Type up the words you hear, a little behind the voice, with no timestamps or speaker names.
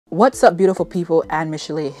What's up, beautiful people, and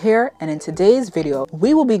Michelle here, and in today's video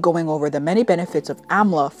we will be going over the many benefits of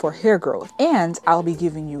Amla for hair growth, and I'll be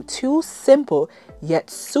giving you 2 simple yet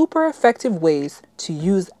super effective ways to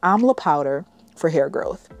use Amla powder for hair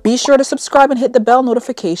growth. Be sure to subscribe and hit the bell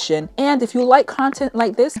notification, and if you like content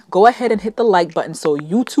like this, go ahead and hit the like button so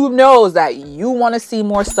YouTube knows that you want to see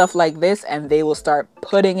more stuff like this and they will start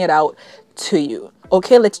putting it out to you.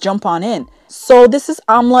 Okay, let's jump on in. So this is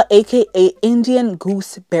Amla, aka Indian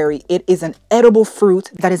gooseberry. It is an edible fruit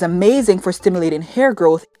that is amazing for stimulating hair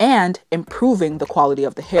growth and improving the quality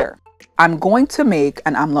of the hair. I'm going to make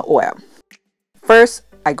an Amla oil. First,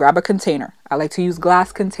 I grab a container. I like to use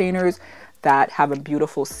glass containers that have a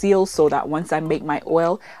beautiful seal so that once I make my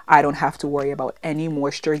oil, I don't have to worry about any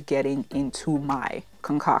moisture getting into my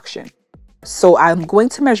concoction. So I'm going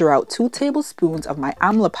to measure out 2 tablespoons of my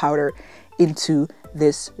Amla powder into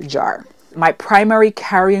this jar. My primary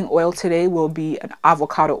carrying oil today will be an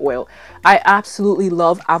avocado oil. I absolutely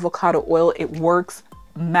love avocado oil. It works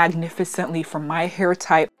magnificently for my hair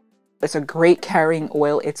type. It's a great carrying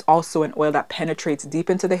oil. It's also an oil that penetrates deep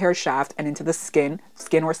into the hair shaft and into the skin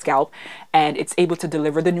or scalp, and it's able to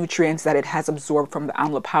deliver the nutrients that it has absorbed from the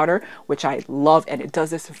Amla powder, which I love, and it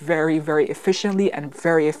does this very, very efficiently and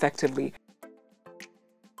very effectively.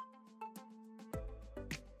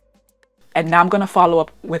 And now I'm going to follow up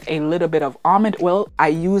with a little bit of almond oil. I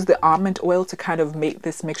use the almond oil to kind of make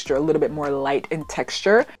this mixture a little bit more light in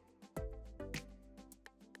texture.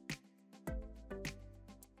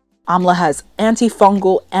 Amla has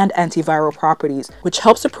antifungal and antiviral properties, which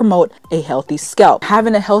helps to promote a healthy scalp.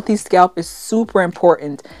 Having a healthy scalp is super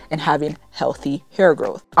important in having healthy hair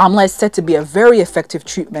growth. Amla is said to be a very effective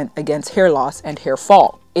treatment against hair loss and hair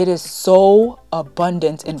fall. It is so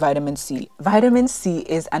abundant in vitamin C. Vitamin C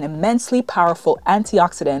is an immensely powerful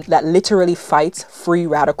antioxidant that literally fights free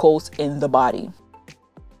radicals in the body.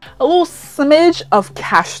 A little smidge of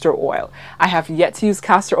castor oil. I have yet to use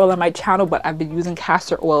castor oil on my channel, but I've been using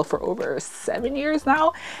castor oil for over 7 years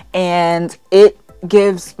now, and it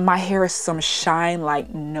gives my hair some shine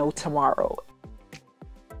like no tomorrow.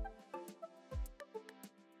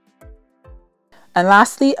 And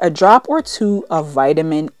lastly, a drop or 2 of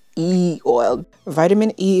vitamin E oil.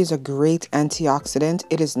 Vitamin E is a great antioxidant.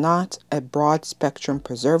 It is not a broad spectrum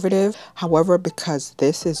preservative. However, because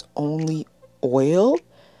this is only oil,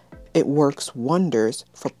 it works wonders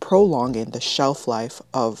for prolonging the shelf life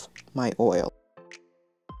of my oil.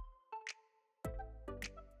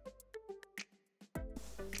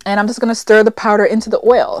 And I'm just going to stir the powder into the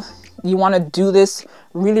oil. You want to do this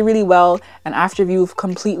really, really well, and after you've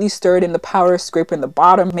completely stirred in the powder, scrape in the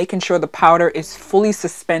bottom, making sure the powder is fully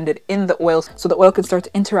suspended in the oil so the oil can start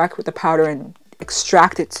to interact with the powder and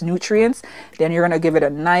extract its nutrients. Then you're going to give it a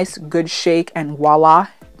nice good shake, and voila,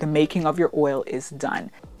 the making of your oil is done.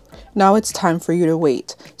 Now it's time for you to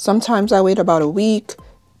wait. Sometimes I wait about a week,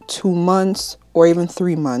 2 months, or even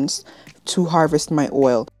 3 months to harvest my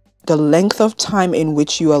oil. The length of time in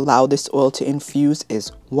which you allow this oil to infuse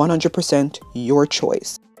is 100% your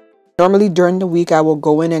choice. Normally during the week, I will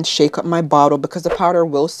go in and shake up my bottle because the powder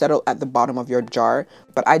will settle at the bottom of your jar,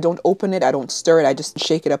 but I don't open it, I don't stir it, I just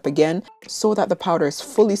shake it up again so that the powder is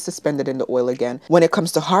fully suspended in the oil again. When it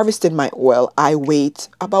comes to harvesting my oil, I wait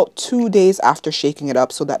about 2 days after shaking it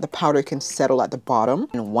up so that the powder can settle at the bottom.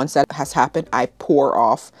 And once that has happened, I pour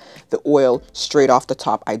off the oil straight off the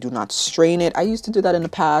top. I do not strain it. I used to do that in the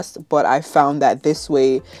past, but I found that this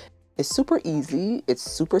way is super easy, it's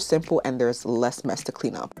super simple, and there's less mess to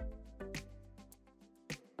clean up.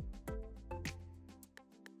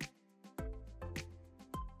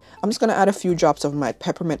 I'm just going to add a few drops of my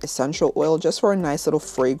peppermint essential oil just for a nice little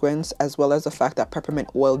fragrance, as well as the fact that peppermint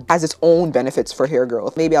oil has its own benefits for hair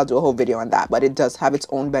growth. Maybe I'll do a whole video on that, but it does have its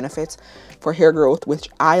own benefits for hair growth,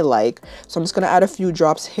 which I like. So I'm just going to add a few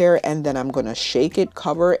drops here, and then I'm going to shake it,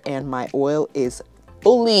 cover, and my oil is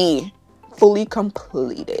fully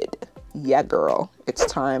completed. Yeah, girl, it's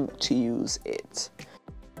time to use it.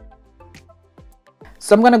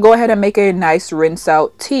 So I'm going to go ahead and make a nice rinse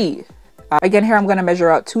out tea. Again, here I'm going to measure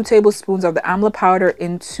out 2 tablespoons of the Amla powder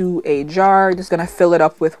into a jar. Just going to fill it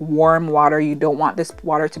up with warm water. You don't want this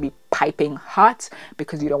water to be piping hot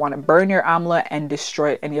because you don't want to burn your Amla and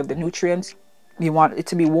destroy any of the nutrients. You want it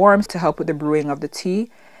to be warm to help with the brewing of the tea.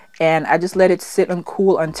 And I just let it sit and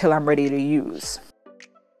cool until I'm ready to use.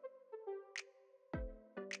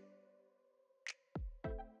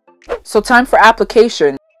 So time for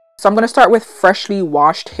application. So I'm going to start with freshly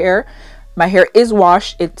washed hair. My hair is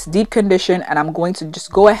washed, it's deep conditioned, and I'm going to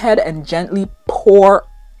just go ahead and gently pour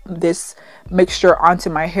this mixture onto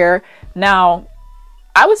my hair. Now,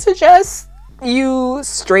 I would suggest you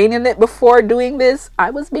straining it before doing this.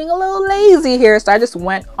 I was being a little lazy here, so I just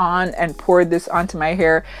went on and poured this onto my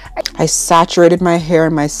hair. I saturated my hair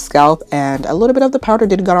and my scalp, and a little bit of the powder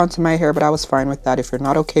did get onto my hair, but I was fine with that. If you're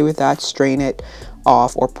not okay with that, strain it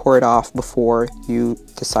off or pour it off before you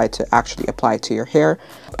decide to actually apply it to your hair.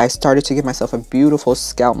 I started to give myself a beautiful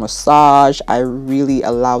scalp massage. I really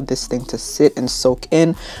allowed this thing to sit and soak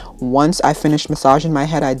in. Once I finished massaging my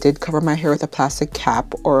head, I did cover my hair with a plastic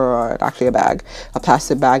cap, or actually a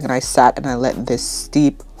plastic bag, and I sat and I let this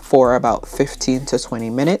steep for about 15 to 20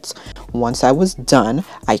 minutes. Once I was done,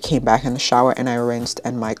 I came back in the shower and I rinsed,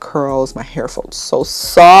 and my curls, my hair felt so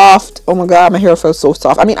soft. Oh my god, my hair felt so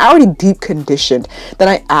soft. I mean, I already deep conditioned, then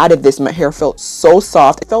I added this. My hair felt so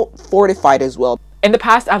soft. It felt fortified as well. In the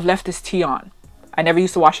past, I've left this tea on. I never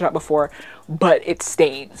used to wash it up before, but it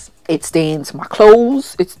stains. It stains my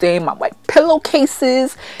clothes, it stained my white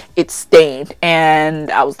pillowcases, it stained.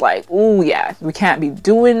 And I was like, oh yeah, we can't be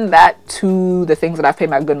doing that to the things that I've paid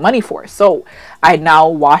my good money for. So I now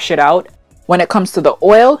wash it out. When it comes to the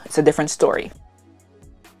oil, it's a different story.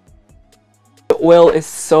 The oil is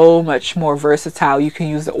so much more versatile. You can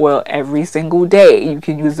use the oil every single day. You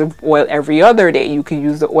can use the oil every other day. You can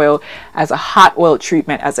use the oil as a hot oil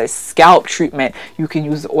treatment, as a scalp treatment. You can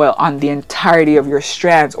use the oil on the entirety of your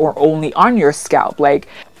strands or only on your scalp. Like,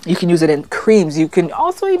 you can use it in creams. You can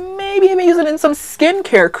also maybe even use it in some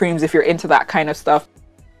skincare creams if you're into that kind of stuff.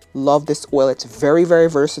 Love this oil. It's very, very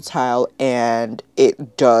versatile, and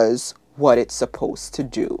it does what it's supposed to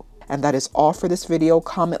do. And that is all for this video.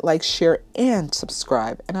 Comment, like, share, and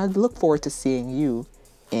subscribe. And I look forward to seeing you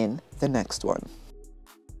in the next one.